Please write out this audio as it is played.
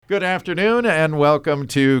Good afternoon and welcome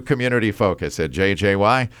to Community Focus at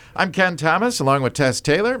JJY. I'm Ken Thomas along with Tess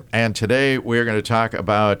Taylor, and today we're going to talk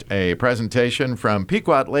about a presentation from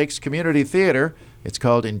Pequot Lakes Community Theater. It's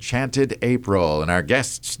called Enchanted April, and our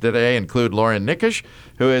guests today include Lauren Nickisch,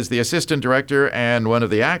 who is the assistant director and one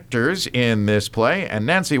of the actors in this play, and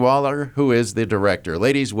Nancy Waller, who is the director.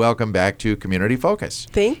 Ladies, welcome back to Community Focus.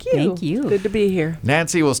 Thank you. Thank you. Good to be here.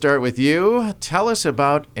 Nancy, we'll start with you. Tell us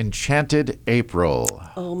about Enchanted April.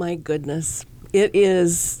 Oh, my goodness. It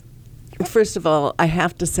is, first of all, I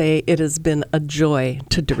have to say it has been a joy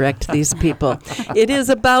to direct these people. It is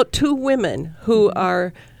about two women who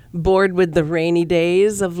are bored with the rainy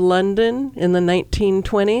days of London in the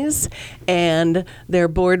 1920s, and they're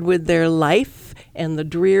bored with their life and the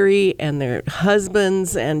dreary and their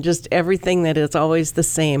husbands and just everything that is always the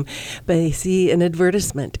same. But they see an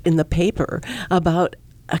advertisement in the paper about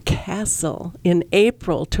a castle in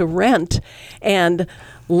April to rent, and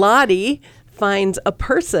Lottie finds a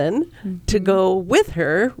person to go with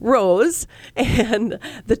her, Rose, and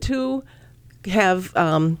the two have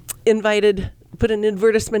put an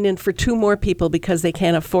advertisement in for two more people because they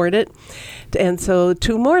can't afford it. And so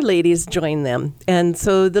two more ladies join them. And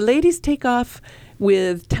so the ladies take off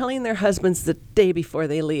with telling their husbands the day before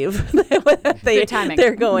they leave. Good timing.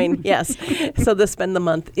 They're going, yes. So they spend the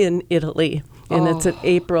month in Italy. And it's in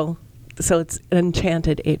April. So it's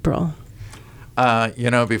Enchanted April.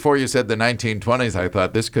 Before you said the 1920s, I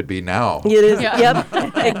thought this could be now. It is. Yeah. Yep.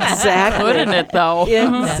 Exactly. Couldn't it, though?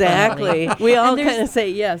 Exactly. We all kind of say,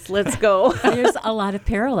 yes, let's go. There's a lot of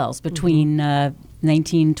parallels between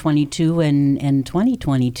 1922 and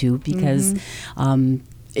 2022 because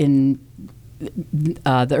in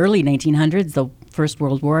the early 1900s, the First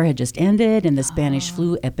World War had just ended, and the Spanish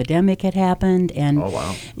flu epidemic had happened, and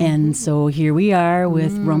and so here we are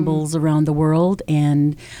with rumbles around the world,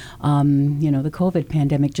 and the COVID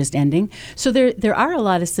pandemic just ending. So there are a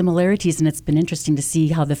lot of similarities, and it's been interesting to see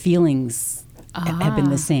how the feelings have been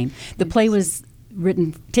the same. The play was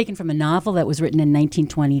taken from a novel that was written in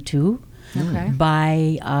 1922. Okay.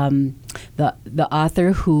 By the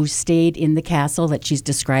author who stayed in the castle that she's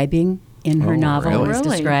describing in her novel. Really? It's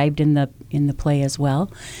described in the play as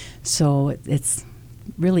well. So it's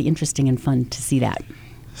really interesting and fun to see that.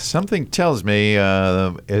 Something tells me,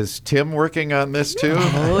 is Tim working on this too?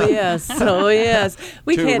 Oh, yes. Oh, yes.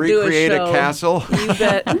 We to can't do a recreate show. a castle? You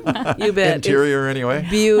bet. You bet. Interior, anyway?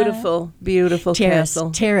 Beautiful, beautiful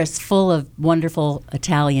castle. Terrace full of wonderful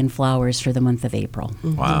Italian flowers for the month of April.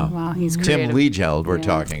 Mm-hmm. Wow, he's creative. Tim Liegeld we're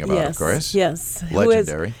talking about, yes, of course. Yes.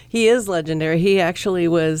 Legendary. He is legendary. He actually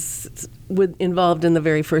was involved in the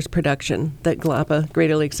very first production that GLAPA,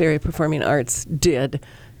 Greater Lakes Area Performing Arts, did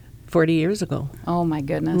 40 years ago. Oh, my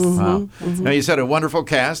goodness. Wow. Now, you said a wonderful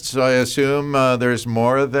cast, so I assume there's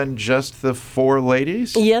more than just the four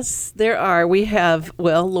ladies? Yes, there are. We have,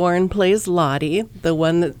 Lauren plays Lottie, the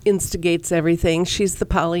one that instigates everything. She's the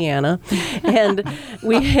Pollyanna. And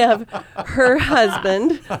we have her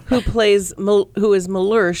husband, who is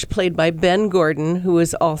Melursh, played by Ben Gordon, who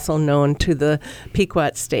is also known to the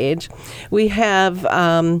Pequot stage. We have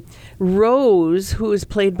Rose, who is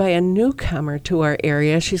played by a newcomer to our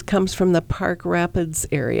area. She comes from the Park Rapids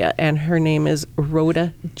area, and her name is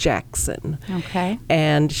Rhoda Jackson. Okay.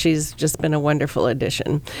 And she's just been a wonderful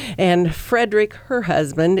addition. And Frederick, her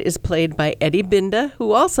husband, is played by Eddie Binda,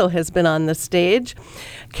 who also has been on the stage.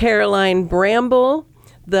 Caroline Bramble,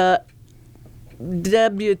 the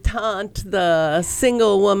debutante, the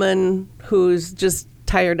single woman who's just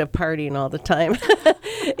tired of partying all the time,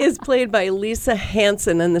 is played by Lisa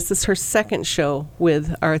Hansen, and this is her second show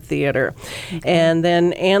with our theater. Okay. And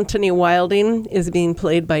then Anthony Wilding is being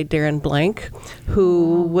played by Darren Blank,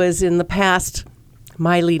 who was in the past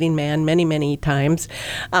my leading man many, many times,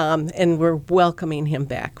 and we're welcoming him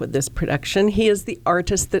back with this production. He is the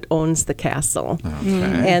artist that owns the castle.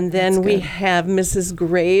 Okay. And then we have Mrs.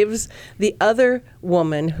 Graves, the other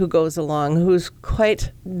woman who goes along, who's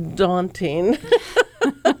quite daunting.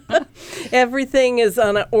 Everything is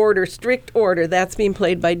on an order, strict order. That's being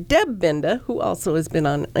played by Deb Binda, who also has been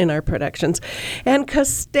in our productions. And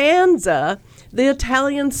Costanza, the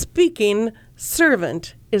Italian-speaking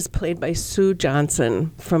servant, is played by Sue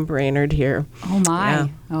Johnson from Brainerd here. Oh, my. Yeah.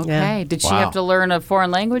 Okay. Yeah. Did she have to learn a foreign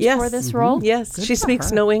language for this role? Yes. Good she for speaks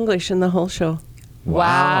her. no English in the whole show.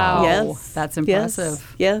 Wow. Yes. That's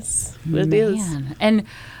impressive. Yes. It is. And,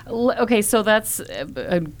 okay, so that's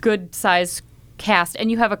a good size cast. And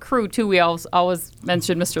you have a crew, too. We always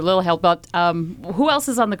mention Mr. Lilleheld, but who else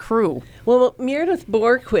is on the crew? Well, Meredith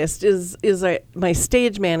Borquist is my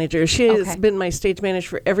stage manager. She has been my stage manager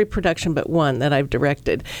for every production but one that I've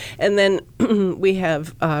directed. And then we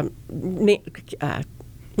have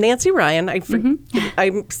Nancy Ryan, I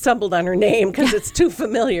stumbled on her name because it's too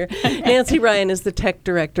familiar. Nancy Ryan is the tech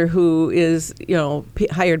director who is,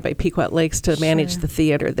 hired by Pequot Lakes to manage the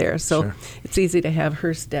theater there. So it's easy to have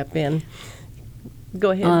her step in.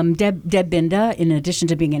 Go ahead. Deb Binda, in addition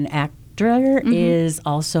to being an actor, is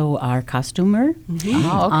also our costumer.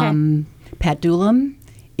 Oh, okay. Pat Doolam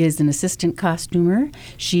is an assistant costumer.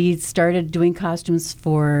 She started doing costumes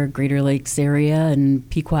for Greater Lakes area and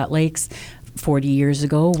Pequot Lakes 40 years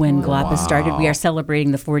ago when GLAPA started. We are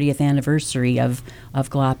celebrating the 40th anniversary of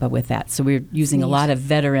GLAPA with that. So we're using a lot of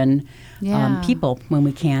veteran people when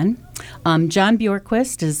we can. John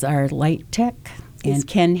Bjorkquist is our light tech, and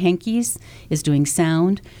Ken Henkes is doing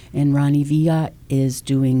sound, and Ronnie Villa is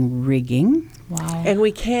doing rigging. Wow. And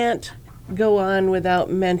we can't go on without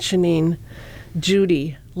mentioning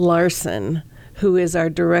Judy Larson, who is our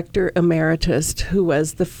director emeritus, who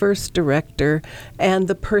was the first director and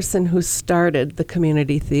the person who started the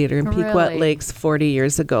community theater in Pequot Lakes 40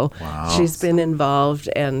 years ago. Wow. She's been involved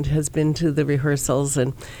and has been to the rehearsals,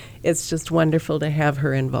 and it's just wonderful to have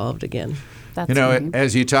her involved again. That's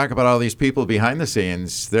As you talk about all these people behind the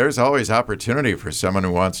scenes, there's always opportunity for someone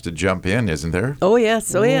who wants to jump in, isn't there? Oh,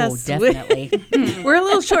 yes. Oh, yes. Definitely. We're a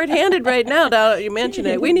little short-handed right now that you mention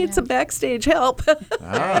it. We need some backstage help. There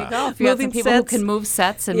you go. If you have some Moving people sets. who can move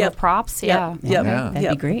sets and move props, Yep. That'd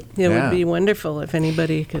be great. It Yeah. would be wonderful if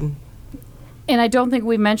anybody can. And I don't think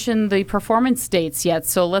we mentioned the performance dates yet,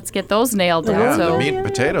 so let's get those nailed down. Yeah, So the meat and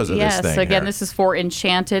potatoes of yes, this thing. again, here. this is for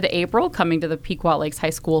Enchanted April, coming to the Pequot Lakes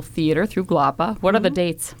High School Theater through GLAPA. What are the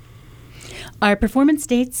dates? Our performance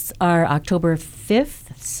dates are October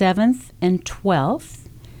 5th, 7th, and 12th,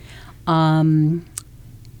 and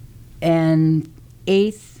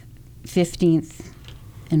 8th, 15th,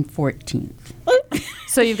 and 14th.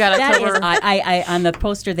 So you've got That is, October. I on the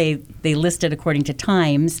poster they listed according to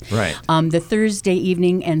times. Right. The Thursday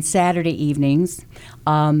evening and Saturday evenings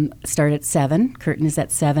start at 7. Curtain is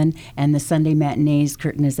at 7, and the Sunday matinees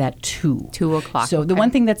curtain is at 2. 2 o'clock. So the okay.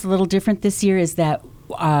 one thing that's a little different this year is that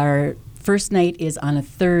our first night is on a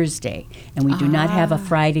Thursday, and we do not have a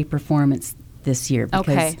Friday performance this year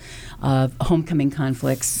because Okay. of homecoming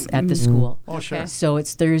conflicts at the school. Oh, sure. Okay. So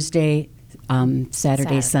it's Thursday, Saturday,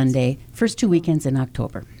 Saturdays. Sunday, first 2 weekends in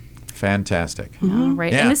October. Fantastic. All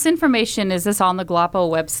right. Yeah. And this information, is this on the GLAPA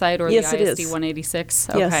website or Yes, the it ISD is. 186?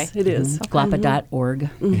 Okay. Yes, it is. GLAPA.org.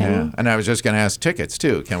 Yeah. And I was just going to ask tickets,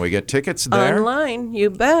 too. Can we get tickets there? Online, you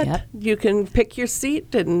bet. Yep. You can pick your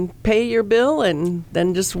seat and pay your bill and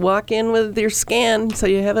then just walk in with your scan. So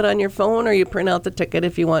you have it on your phone, or you print out the ticket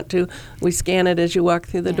if you want to. We scan it as you walk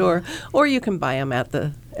through the door. Or you can buy them at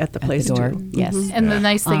the place door. too. Yes. And the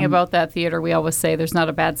nice thing about that theater, we always say there's not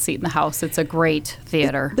a bad seat in the house. It's a great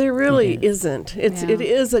theater. There really isn't. It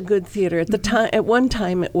is a good theater. At the time, at one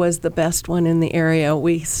time, it was the best one in the area.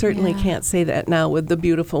 We certainly can't say that now with the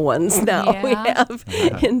beautiful ones now we Yeah. have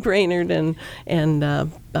in Brainerd and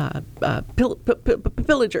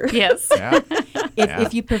Pillager. Yes. Yeah.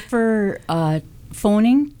 If you prefer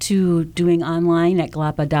phoning to doing online at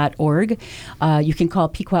glapa.org, you can call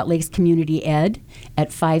Pequot Lakes Community Ed at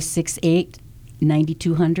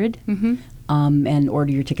 568-9200 and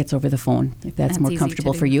order your tickets over the phone if that's more easy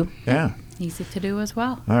comfortable to for do. you. Yeah. Easy to do as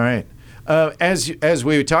well. All right. As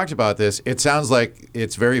we talked about this, it sounds like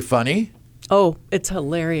it's very funny. Oh, it's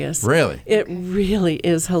hilarious. Really? It really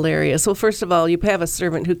is hilarious. Well, first of all, you have a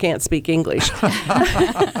servant who can't speak English.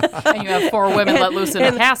 And you have 4 women let loose in the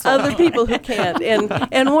and castle. other people who can't.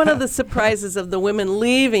 And one of the surprises of the women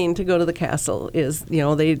leaving to go to the castle is,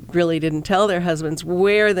 they really didn't tell their husbands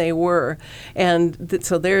where they were. And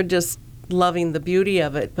so they're just loving the beauty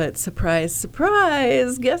of it. But surprise,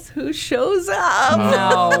 surprise, guess who shows up?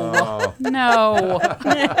 No. No.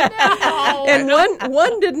 And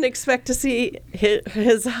one didn't expect to see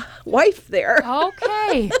his wife there.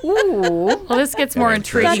 Okay. Ooh. Well, this gets more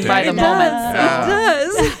intriguing by the It moment.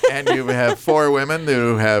 does. It does. And you have 4 women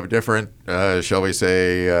who have different, shall we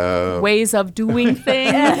say, Ways of doing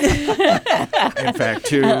things. in fact,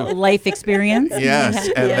 2. Life experience. Yes,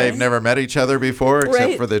 and they've never met each other before except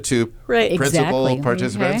Right. for the 2 Right. principal Exactly.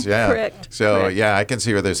 participants. Okay. Yeah. Correct. So, Correct. yeah, I can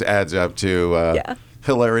see where this adds up to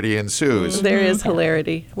hilarity ensues. There is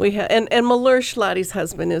hilarity. We and Malur Schlotty's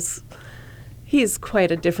husband he's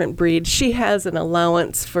quite a different breed. She has an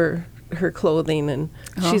allowance for her clothing, and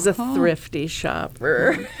she's a thrifty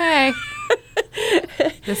shopper. Okay.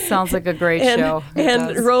 This sounds like a great show. It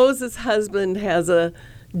And does. Rose's husband has a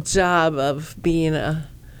job of being a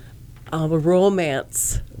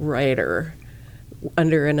romance writer.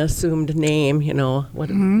 under an assumed name, what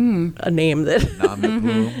a name that. Nom de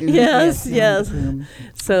plume. Yes. Plume.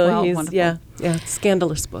 So Well, he's wonderful.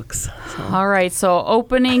 scandalous books. So. All right, so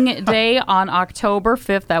opening day on October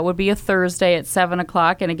 5th. That would be a Thursday at 7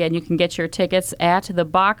 o'clock. And again, you can get your tickets at the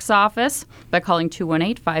box office by calling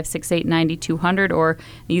 218-568-9200, or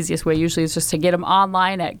the easiest way usually is just to get them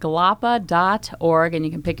online at glapa.org, and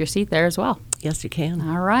you can pick your seat there as well. Yes, you can.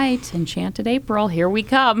 All right, Enchanted April, here we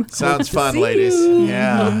come. Sounds fun, See ladies. you.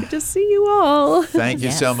 Yeah. Hope to see you all. Thank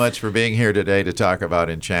you so much for being here today to talk about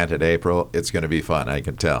Enchanted April. It's going to be fun, I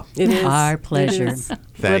can tell. It is. Our pleasure. It is.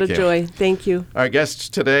 Thank what a you. joy. Thank you. Our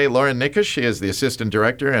guest today, Lauren Nickisch. She is the assistant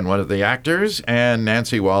director and one of the actors, and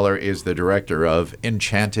Nancy Waller is the director of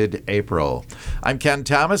Enchanted April. I'm Ken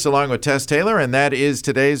Thomas, along with Tess Taylor, and that is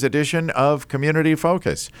today's edition of Community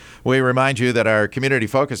Focus. We remind you that our Community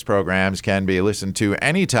Focus programs can be listened to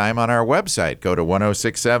anytime on our website. Go to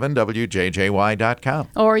 1067wjjy.com.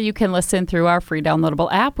 Or you can listen through our free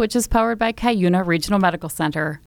downloadable app, which is powered by Cuyuna Regional Medical Center.